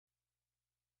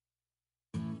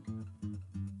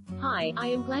Hi, I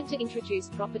am glad to introduce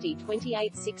property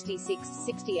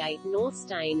 286668 North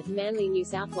Steyne, Manly, New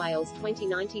South Wales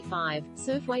 2095.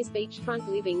 Surfways beachfront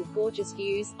living, gorgeous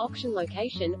views, auction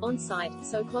location, on-site,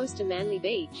 so close to Manly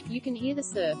Beach, you can hear the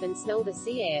surf and smell the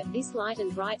sea air. This light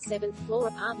and bright 7th floor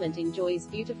apartment enjoys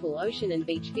beautiful ocean and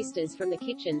beach vistas from the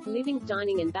kitchen, living,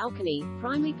 dining and balcony,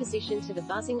 primely positioned to the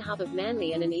buzzing hub of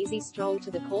Manly and an easy stroll to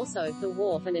the Corso, the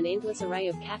wharf and an endless array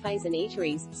of cafes and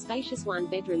eateries. Spacious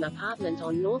one-bedroom apartment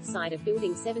on north side of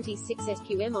Building 76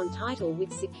 SQM on title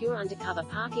with secure undercover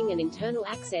parking and internal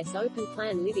access. Open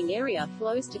plan living area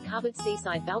flows to covered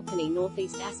seaside balcony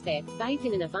northeast aspect, bathed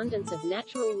in an abundance of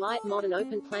natural light. Modern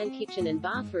open plan kitchen and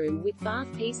bathroom with bath.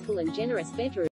 Peaceful and generous bedroom.